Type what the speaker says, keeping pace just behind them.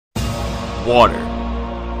Water,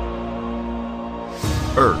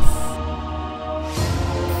 earth,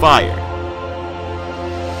 fire,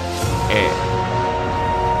 air.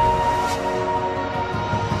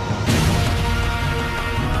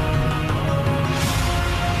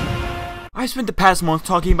 I spent the past month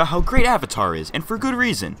talking about how great Avatar is, and for good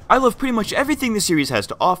reason. I love pretty much everything the series has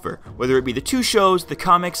to offer, whether it be the 2 shows, the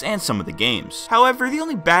comics, and some of the games. However, the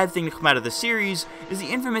only bad thing to come out of the series is the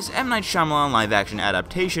infamous M. Night Shyamalan live-action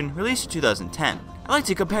adaptation released in 2010. I like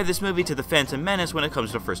to compare this movie to The Phantom Menace when it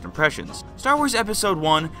comes to first impressions. Star Wars Episode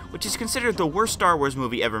 1, which is considered the worst Star Wars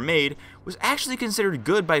movie ever made, was actually considered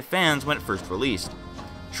good by fans when it first released.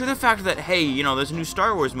 Sure, the fact that, hey, there's a new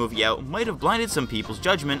Star Wars movie out might have blinded some people's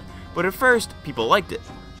judgment, but at first, people liked it.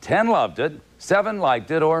 10 loved it, 7 liked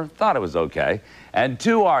it or thought it was okay, and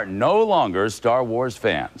 2 are no longer Star Wars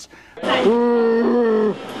fans.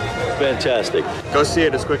 Fantastic. Go see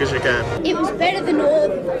it as quick as you can. It was better than all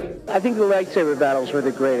of them. I think the lightsaber battles were the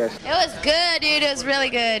greatest. It was good, dude. It was really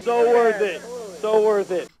good. So worth it. So worth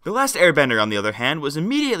it. The Last Airbender, on the other hand, was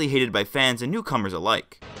immediately hated by fans and newcomers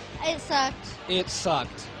alike. It sucked. It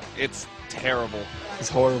sucked. It's terrible. It's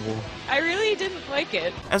horrible. I really didn't like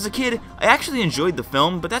it. As a kid, I actually enjoyed the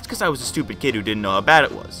film, but that's because I was a stupid kid who didn't know how bad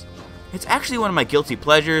it was. It's actually one of my guilty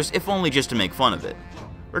pleasures, if only just to make fun of it.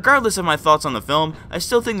 Regardless of my thoughts on the film, I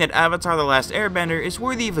still think that Avatar The Last Airbender is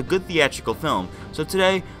worthy of a good theatrical film, so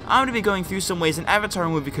today, I'm going to be going through some ways an Avatar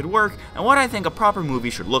movie could work and what I think a proper movie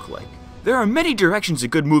should look like. There are many directions a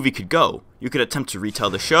good movie could go. You could attempt to retell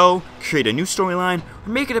the show, create a new storyline, or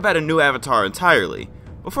make it about a new Avatar entirely.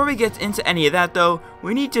 Before we get into any of that though,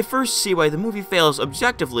 we need to first see why the movie fails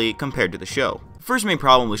objectively compared to the show. The first main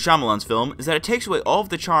problem with Shyamalan's film is that it takes away all of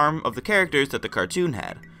the charm of the characters that the cartoon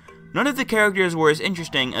had. None of the characters were as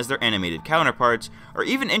interesting as their animated counterparts, or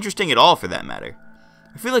even interesting at all for that matter.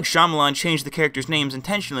 I feel like Shyamalan changed the characters' names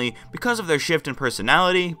intentionally because of their shift in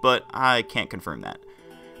personality, but I can't confirm that.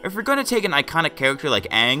 If we're going to take an iconic character like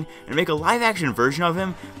Aang and make a live-action version of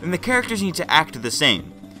him, then the characters need to act the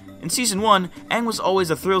same. In Season 1, Aang was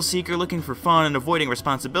always a thrill-seeker looking for fun and avoiding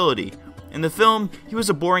responsibility. In the film, he was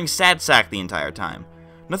a boring sad sack the entire time.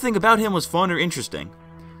 Nothing about him was fun or interesting.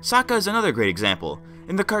 Sokka is another great example.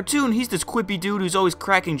 In the cartoon, he's this quippy dude who's always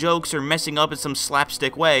cracking jokes or messing up in some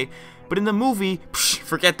slapstick way, but in the movie,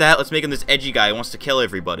 forget that, let's make him this edgy guy who wants to kill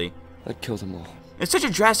everybody. I killed them all. It's such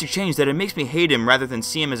a drastic change that it makes me hate him rather than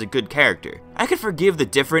see him as a good character. I could forgive the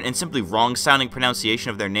different and simply wrong-sounding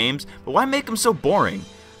pronunciation of their names, but why make them so boring?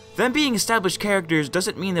 Them being established characters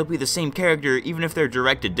doesn't mean they'll be the same character even if they're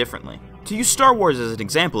directed differently. To use Star Wars as an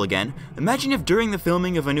example again, imagine if during the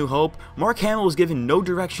filming of A New Hope, Mark Hamill was given no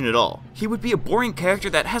direction at all. He would be a boring character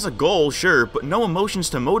that has a goal, sure, but no emotions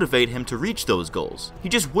to motivate him to reach those goals. He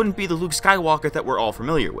just wouldn't be the Luke Skywalker that we're all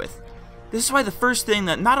familiar with. This is why the first thing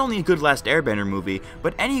that not only a good Last Airbender movie,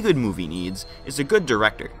 but any good movie needs, is a good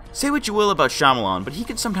director. Say what you will about Shyamalan, but he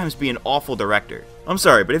can sometimes be an awful director. I'm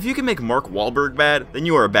sorry, but if you can make Mark Wahlberg bad, then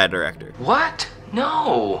you are a bad director. What?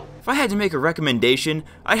 No! If I had to make a recommendation,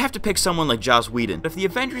 I'd have to pick someone like Joss Whedon. If The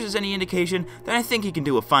Avengers is any indication, then I think he can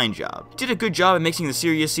do a fine job. He did a good job at mixing the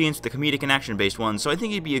serious scenes with the comedic and action-based ones, so I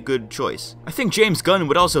think he'd be a good choice. I think James Gunn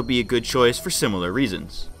would also be a good choice for similar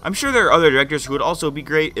reasons. I'm sure there are other directors who would also be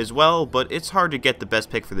great as well, but it's hard to get the best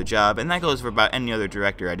pick for the job, and that goes for about any other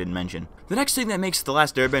director I didn't mention. The next thing that makes The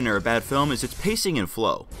Last Airbender a bad film is its pacing and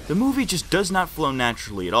flow. The movie just does not flow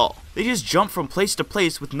naturally at all. They just jump from place to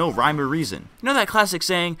place with no rhyme or reason. You know that classic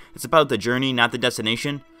saying, it's about the journey, not the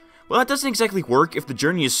destination? Well, that doesn't exactly work if the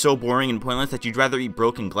journey is so boring and pointless that you'd rather eat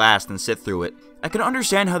broken glass than sit through it. I can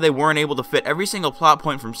understand how they weren't able to fit every single plot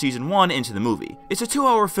point from Season 1 into the movie. It's a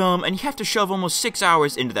 2-hour film, and you have to shove almost 6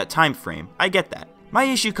 hours into that time frame. I get that. My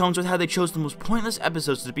issue comes with how they chose the most pointless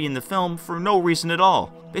episodes to be in the film for no reason at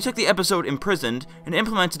all. They took the episode Imprisoned and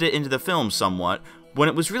implemented it into the film somewhat, when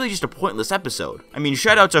it was really just a pointless episode. I mean,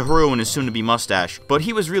 shout out to Haru and his soon-to-be mustache, but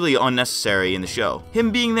he was really unnecessary in the show.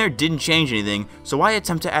 Him being there didn't change anything, so why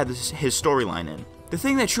attempt to add his storyline in? The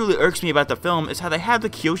thing that truly irks me about the film is how they had the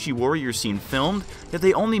Kyoshi Warriors scene filmed, yet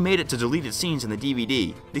they only made it to deleted scenes in the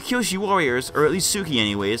DVD. The Kyoshi Warriors, or at least Suki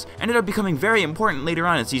anyways, ended up becoming very important later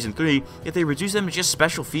on in Season 3, yet they reduced them to just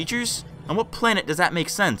special features? On what planet does that make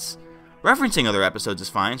sense? Referencing other episodes is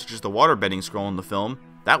fine, such as the waterbending scroll in the film.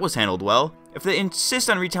 That was handled well. If they insist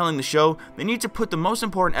on retelling the show, they need to put the most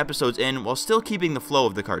important episodes in while still keeping the flow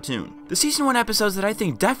of the cartoon. The Season 1 episodes that I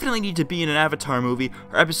think definitely need to be in an Avatar movie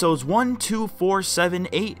are episodes 1, 2, 4, 7,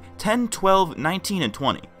 8, 10, 12, 19, and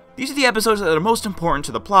 20. These are the episodes that are most important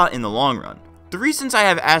to the plot in the long run. The reasons I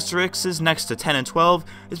have asterisks next to 10 and 12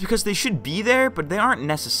 is because they should be there, but they aren't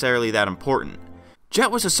necessarily that important. Jet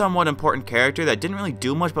was a somewhat important character that didn't really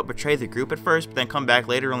do much but betray the group at first, but then come back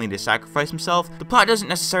later only to sacrifice himself. The plot doesn't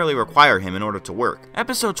necessarily require him in order to work.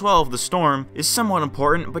 Episode 12, The Storm, is somewhat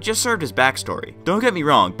important, but just served as backstory. Don't get me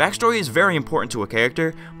wrong, backstory is very important to a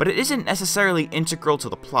character, but it isn't necessarily integral to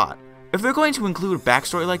the plot. If they're going to include a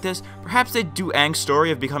backstory like this, perhaps they'd do Aang's story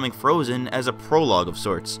of becoming frozen as a prologue of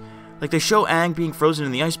sorts. Like they show Aang being frozen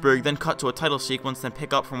in the iceberg, then cut to a title sequence, then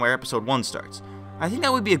pick up from where episode 1 starts. I think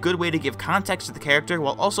that would be a good way to give context to the character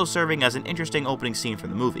while also serving as an interesting opening scene for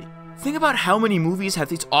the movie. Think about how many movies have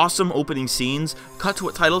these awesome opening scenes, cut to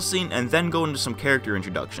a title scene, and then go into some character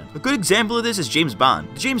introduction. A good example of this is James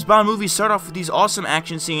Bond. The James Bond movies start off with these awesome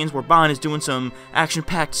action scenes where Bond is doing some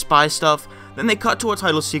action-packed spy stuff, then they cut to a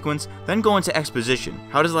title sequence, then go into exposition.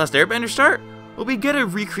 How does Last Airbender start? Well, we get a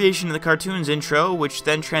recreation of the cartoon's intro, which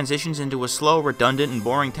then transitions into a slow, redundant, and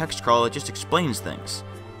boring text crawl that just explains things.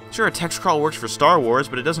 Sure, a text crawl works for Star Wars,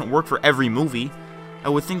 but it doesn't work for every movie. I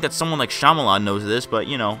would think that someone like Shyamalan knows this, but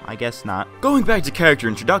you know, I guess not. Going back to character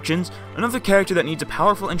introductions, another character that needs a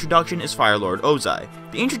powerful introduction is Firelord Ozai.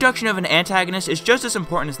 The introduction of an antagonist is just as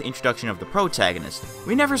important as the introduction of the protagonist.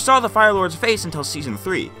 We never saw the Firelord's face until Season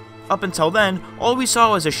 3. Up until then, all we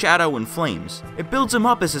saw was a shadow and flames. It builds him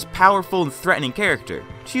up as this powerful and threatening character.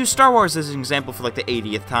 To use Star Wars as an example for like the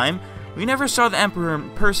 80th time, we never saw the Emperor in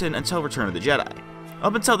person until Return of the Jedi.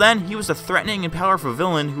 Up until then, he was a threatening and powerful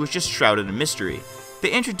villain who was just shrouded in mystery. They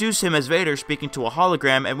introduce him as Vader speaking to a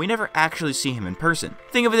hologram, and we never actually see him in person.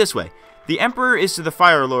 Think of it this way. The Emperor is to the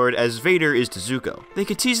Fire Lord as Vader is to Zuko. They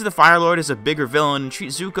could tease the Fire Lord as a bigger villain and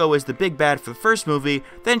treat Zuko as the big bad for the first movie,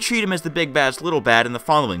 then treat him as the big bad's little bad in the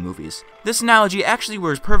following movies. This analogy actually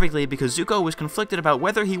works perfectly because Zuko was conflicted about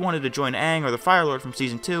whether he wanted to join Aang or the Fire Lord from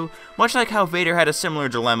Season 2, much like how Vader had a similar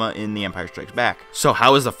dilemma in The Empire Strikes Back. So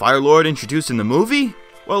how is the Fire Lord introduced in the movie?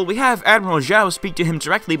 Well, we have Admiral Zhao speak to him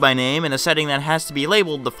directly by name in a setting that has to be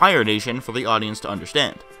labeled the Fire Nation for the audience to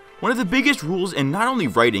understand. One of the biggest rules in not only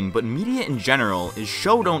writing, but media in general, is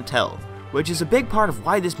show don't tell, which is a big part of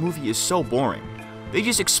why this movie is so boring. They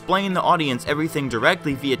just explain the audience everything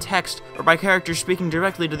directly via text or by characters speaking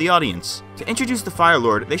directly to the audience. To introduce the Fire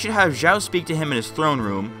Lord, they should have Zhao speak to him in his throne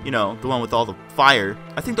room, you know, the one with all the fire.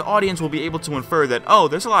 I think the audience will be able to infer that, oh,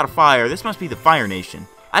 there's a lot of fire, this must be the Fire Nation.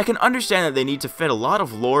 I can understand that they need to fit a lot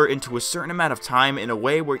of lore into a certain amount of time in a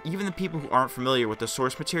way where even the people who aren't familiar with the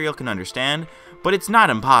source material can understand, but it's not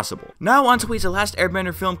impossible. Now onto ways a Last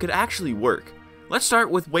Airbender film could actually work. Let's start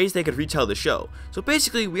with ways they could retell the show. So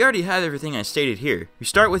basically, we already have everything I stated here. We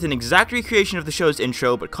start with an exact recreation of the show's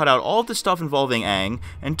intro, but cut out all of the stuff involving Aang,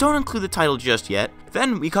 and don't include the title just yet.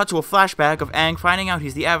 Then we cut to a flashback of Aang finding out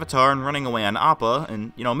he's the Avatar and running away on Appa,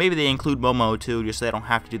 and you know, maybe they include Momo too, just so they don't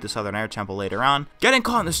have to do the Southern Air Temple later on. Getting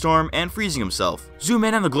caught in the storm and freezing himself. Zoom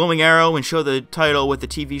in on the glowing arrow and show the title with the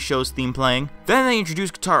TV show's theme playing. Then they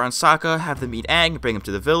introduce Katara and Sokka, have them meet Aang, and bring him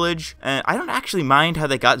to the village. And I don't actually mind how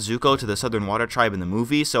they got Zuko to the Southern Water Tribe in the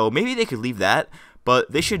movie, so maybe they could leave that.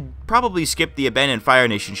 But they should probably skip the abandoned Fire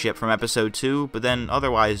Nation ship from episode 2, but then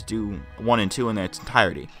otherwise do 1 and 2 in their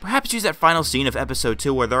entirety. Perhaps use that final scene of episode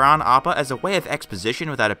 2 where they're on Appa as a way of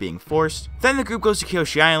exposition without it being forced. Then the group goes to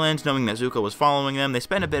Kyoshi Island, knowing that Zuko was following them. They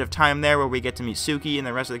spend a bit of time there where we get to meet Suki and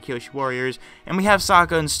the rest of the Kyoshi warriors, and we have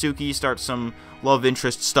Sokka and Suki start some love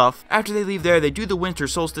interest stuff. After they leave there, they do the Winter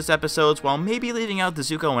Solstice episodes, while maybe leaving out the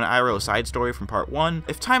Zuko and Iroh side story from part 1.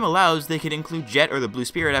 If time allows, they could include Jet or the Blue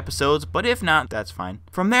Spirit episodes, but if not, that's fine.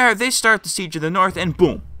 From there, they start the Siege of the North, and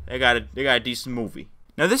boom, they got a decent movie.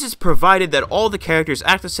 Now this is provided that all the characters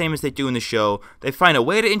act the same as they do in the show, they find a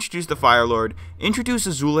way to introduce the Fire Lord, introduce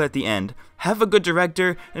Azula at the end, have a good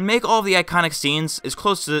director, and make all the iconic scenes as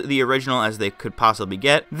close to the original as they could possibly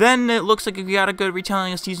get, then it looks like we got a good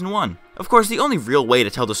retelling of Season 1. Of course, the only real way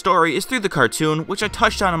to tell the story is through the cartoon, which I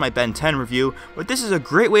touched on in my Ben 10 review, but this is a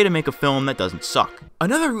great way to make a film that doesn't suck.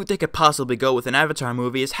 Another route they could possibly go with an Avatar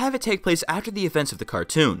movie is have it take place after the events of the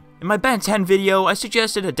cartoon. In my Ben 10 video, I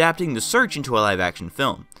suggested adapting The Search into a live-action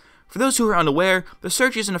film. For those who are unaware, The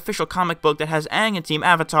Search is an official comic book that has Aang and Team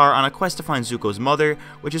Avatar on a quest to find Zuko's mother,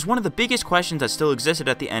 which is one of the biggest questions that still existed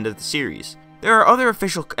at the end of the series. There are other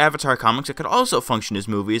official Avatar comics that could also function as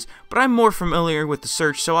movies, but I'm more familiar with The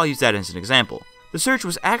Search, so I'll use that as an example. The Search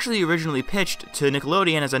was actually originally pitched to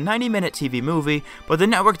Nickelodeon as a 90-minute TV movie, but the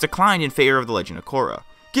network declined in favor of The Legend of Korra.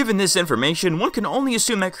 Given this information, one can only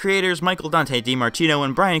assume that creators Michael Dante DiMartino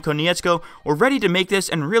and Brian Konietzko were ready to make this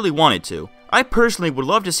and really wanted to. I personally would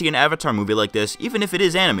love to see an Avatar movie like this, even if it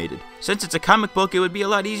is animated. Since it's a comic book, it would be a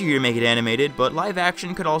lot easier to make it animated, but live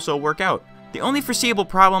action could also work out. The only foreseeable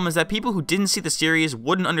problem is that people who didn't see the series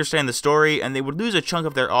wouldn't understand the story, and they would lose a chunk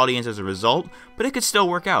of their audience as a result, but it could still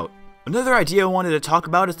work out. Another idea I wanted to talk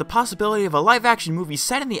about is the possibility of a live-action movie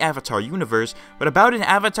set in the Avatar universe, but about an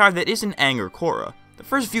Avatar that isn't Aang or Korra. The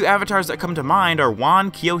first few Avatars that come to mind are Wan,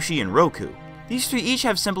 Kyoshi, and Roku. These three each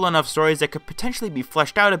have simple enough stories that could potentially be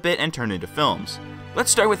fleshed out a bit and turned into films. Let's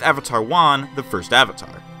start with Avatar Wan, the first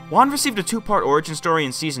Avatar. Wan received a 2-part origin story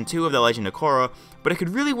in Season 2 of The Legend of Korra, but it could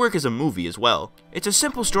really work as a movie as well. It's a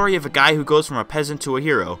simple story of a guy who goes from a peasant to a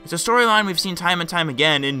hero. It's a storyline we've seen time and time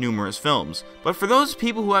again in numerous films. But for those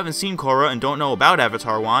people who haven't seen Korra and don't know about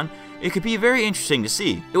Avatar Wan, it could be very interesting to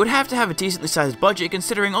see. It would have to have a decently sized budget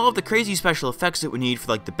considering all of the crazy special effects it would need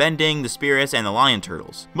for like the bending, the spirits, and the lion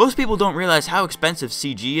turtles. Most people don't realize how expensive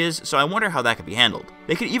CG is, so I wonder how that could be handled.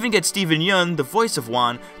 They could even get Steven Yeun, the voice of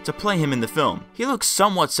Wan, to play him in the film. He looks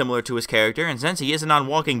somewhat similar to his character, and since he isn't on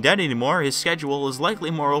Walking Dead anymore, his schedule is likely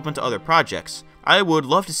more open to other projects. I would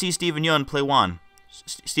love to see Steven Yeun play Wan.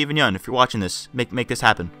 Steven Yeun, if you're watching this, make this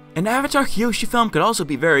happen. An Avatar Kyoshi film could also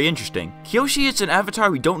be very interesting. Kyoshi is an Avatar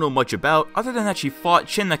we don't know much about, other than that she fought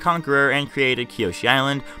Shin the Conqueror and created Kyoshi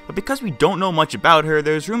Island, but because we don't know much about her,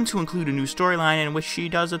 there's room to include a new storyline in which she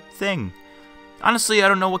does a thing. Honestly, I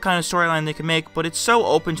don't know what kind of storyline they can make, but it's so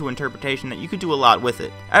open to interpretation that you could do a lot with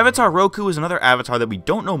it. Avatar Roku is another Avatar that we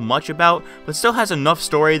don't know much about, but still has enough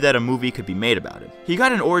story that a movie could be made about it. He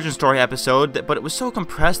got an origin story episode, but it was so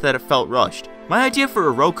compressed that it felt rushed. My idea for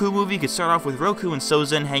a Roku movie could start off with Roku and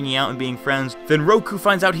Sozin hanging out and being friends, then Roku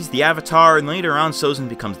finds out he's the Avatar, and later on Sozin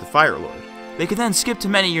becomes the Fire Lord. They could then skip to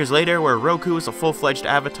many years later where Roku is a full-fledged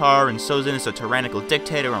Avatar and Sozin is a tyrannical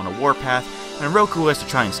dictator on a warpath, and Roku has to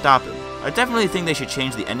try and stop him. I definitely think they should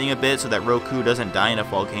change the ending a bit so that Roku doesn't die in a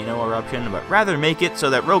volcano eruption, but rather make it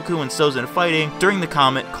so that Roku and Sozin fighting during the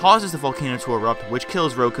comet causes the volcano to erupt, which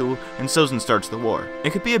kills Roku, and Sozin starts the war.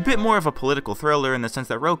 It could be a bit more of a political thriller in the sense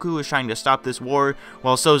that Roku is trying to stop this war,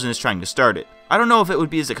 while Sozin is trying to start it. I don't know if it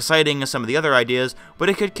would be as exciting as some of the other ideas, but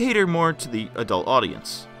it could cater more to the adult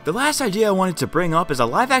audience. The last idea I wanted to bring up is a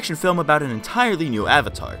live-action film about an entirely new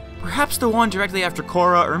Avatar. Perhaps the one directly after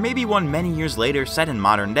Korra, or maybe one many years later set in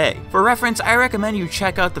modern day. For reference, I recommend you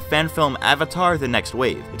check out the fan film Avatar: The Next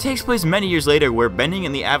Wave. It takes place many years later where bending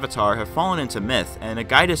and the Avatar have fallen into myth, and a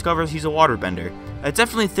guy discovers he's a waterbender. I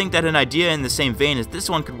definitely think that an idea in the same vein as this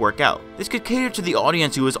one could work out. This could cater to the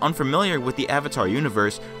audience who is unfamiliar with the Avatar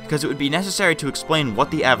universe, because it would be necessary to explain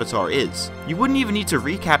what the Avatar is. You wouldn't even need to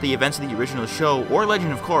recap the events of the original show or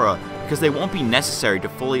Legend of Korra, because they won't be necessary to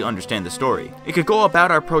fully understand the story. It could go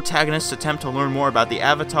about our protagonist's attempt to learn more about the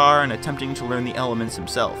Avatar and attempting to learn the elements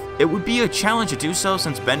himself. It would be a challenge to do so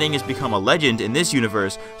since bending has become a legend in this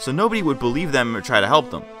universe, so nobody would believe them or try to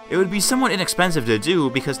help them. It would be somewhat inexpensive to do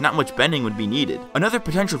because not much bending would be needed. Another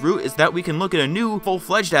potential route is that we can look at a new,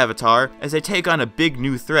 full-fledged Avatar as they take on a big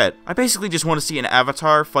new threat. I basically just want to see an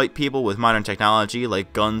Avatar fight people with modern technology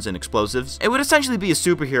like guns and explosives. It would essentially be a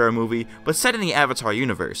superhero movie, but set in the Avatar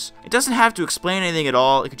universe. It doesn't have to explain anything at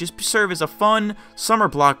all, it could just serve as a fun, summer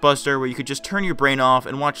blockbuster where you could just turn your brain off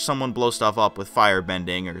and watch someone blow stuff up with fire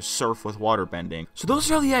bending or surf with water bending. So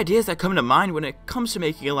those are all the ideas that come to mind when it comes to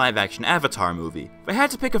making a live-action Avatar movie. If I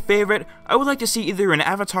had to pick a favorite, I would like to see either an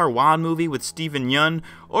Avatar Wan movie with Steven Yeun,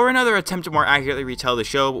 or another attempt to more accurately retell the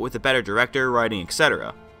show but with a better director, writing,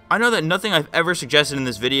 etc. I know that nothing I've ever suggested in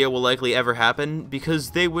this video will likely ever happen,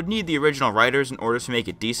 because they would need the original writers in order to make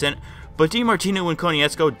it decent, but DiMartino and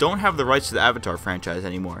Konietzko don't have the rights to the Avatar franchise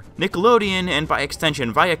anymore. Nickelodeon, and by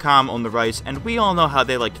extension Viacom, own the rights, and we all know how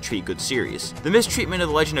they like to treat good series. The mistreatment of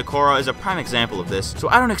The Legend of Korra is a prime example of this, so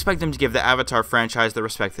I don't expect them to give the Avatar franchise the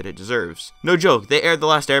respect that it deserves. No joke, they aired the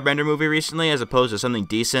Last Airbender movie recently as opposed to something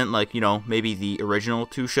decent like, you know, maybe the original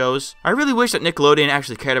 2 shows. I really wish that Nickelodeon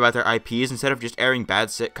actually cared about their IPs instead of just airing bad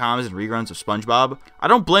sitcoms and reruns of SpongeBob. I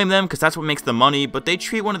don't blame them because that's what makes the money, but they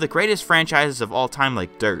treat one of the greatest franchises of all time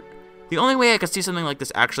like dirt. The only way I could see something like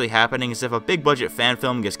this actually happening is if a big budget fan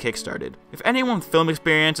film gets kickstarted. If anyone with film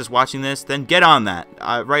experience is watching this, then get on that.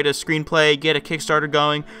 Write a screenplay, get a Kickstarter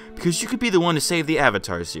going, because you could be the one to save the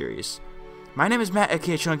Avatar series. My name is Matt,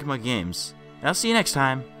 aka Chunky Mug Games, and I'll see you next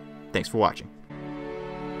time. Thanks for watching.